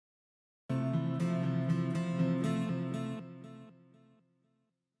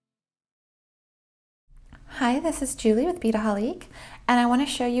Hi, this is Julie with Beadaholique, and I want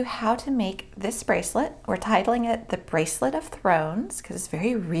to show you how to make this bracelet. We're titling it the Bracelet of Thrones because it's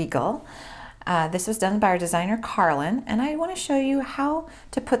very regal. This was done by our designer Carlin, and I want to show you how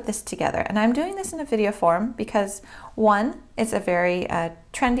to put this together. And I'm doing this in a video form because one, it's a very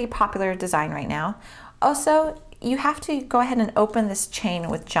trendy, popular design right now. Also, you have to go ahead and open this chain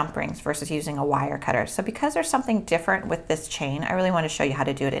with jump rings versus using a wire cutter. So because there's something different with this chain, I really want to show you how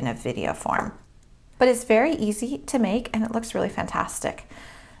to do it in a video form. But it's very easy to make and it looks really fantastic.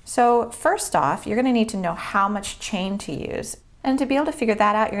 So first off, you're going to need to know how much chain to use. And to be able to figure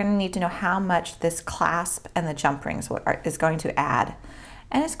that out, you're going to need to know how much this clasp and the jump rings is going to add.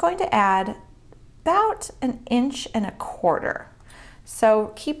 And it's going to add about 1.25 inches.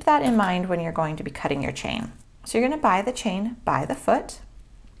 So keep that in mind when you're going to be cutting your chain. So you're going to buy the chain by the foot.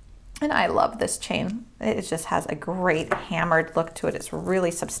 And I love this chain. It just has a great hammered look to it. It's really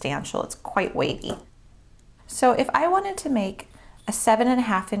substantial. It's quite weighty. So if I wanted to make a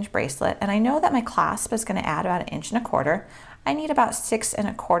 7.5 inch bracelet, and I know that my clasp is going to add about 1.25 inches, I need about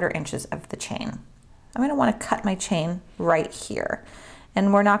 6.25 inches of the chain. I'm going to want to cut my chain right here.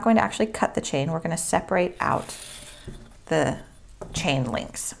 And we're not going to actually cut the chain. We're going to separate out the chain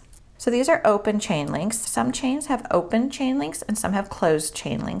links. So these are open chain links. Some chains have open chain links and some have closed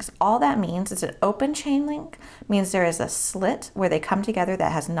chain links. All that means is an open chain link means there is a slit where they come together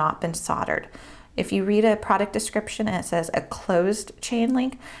that has not been soldered. If you read a product description and it says a closed chain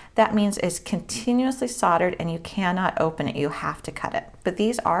link, that means it's continuously soldered and you cannot open it. You have to cut it. But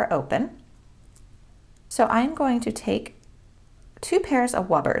these are open. So I'm going to take 2 pairs of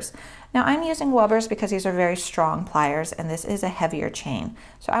Wubbers. Now I'm using Wubbers because these are very strong pliers and this is a heavier chain.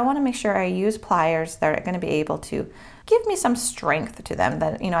 So I want to make sure I use pliers that are going to be able to give me some strength to them.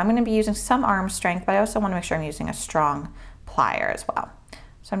 That, I'm going to be using some arm strength, but I also want to make sure I'm using a strong plier as well.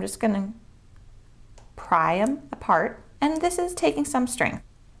 So I'm just going to pry them apart, and this is taking some strength.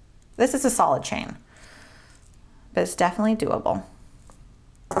 This is a solid chain, but it's definitely doable.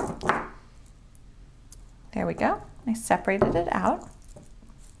 There we go. I separated it out.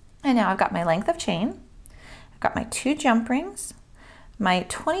 And now I've got my length of chain. I've got my 2 jump rings, my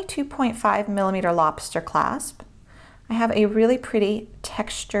 22.5 millimeter lobster clasp. I have a really pretty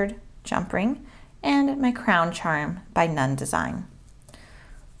textured jump ring and my crown charm by Nunn design.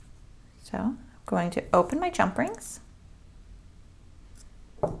 So I'm going to open my jump rings,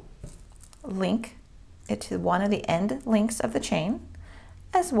 link it to one of the end links of the chain,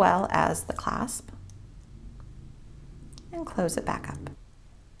 as well as the clasp, and close it back up.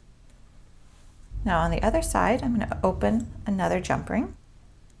 Now on the other side, I'm going to open another jump ring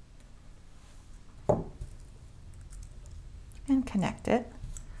and connect it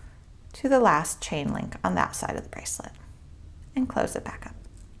to the last chain link on that side of the bracelet and close it back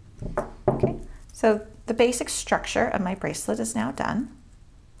up. Okay, so the basic structure of my bracelet is now done.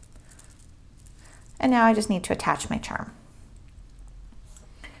 And now I just need to attach my charm.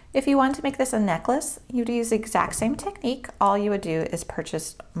 If you want to make this a necklace, you'd use the exact same technique. All you would do is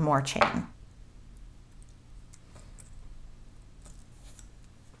purchase more chain.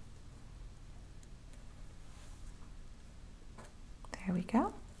 There we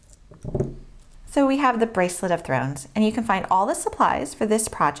go. So we have the Bracelet of Thrones, and you can find all the supplies for this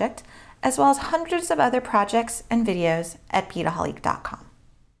project, as well as hundreds of other projects and videos at beadaholique.com.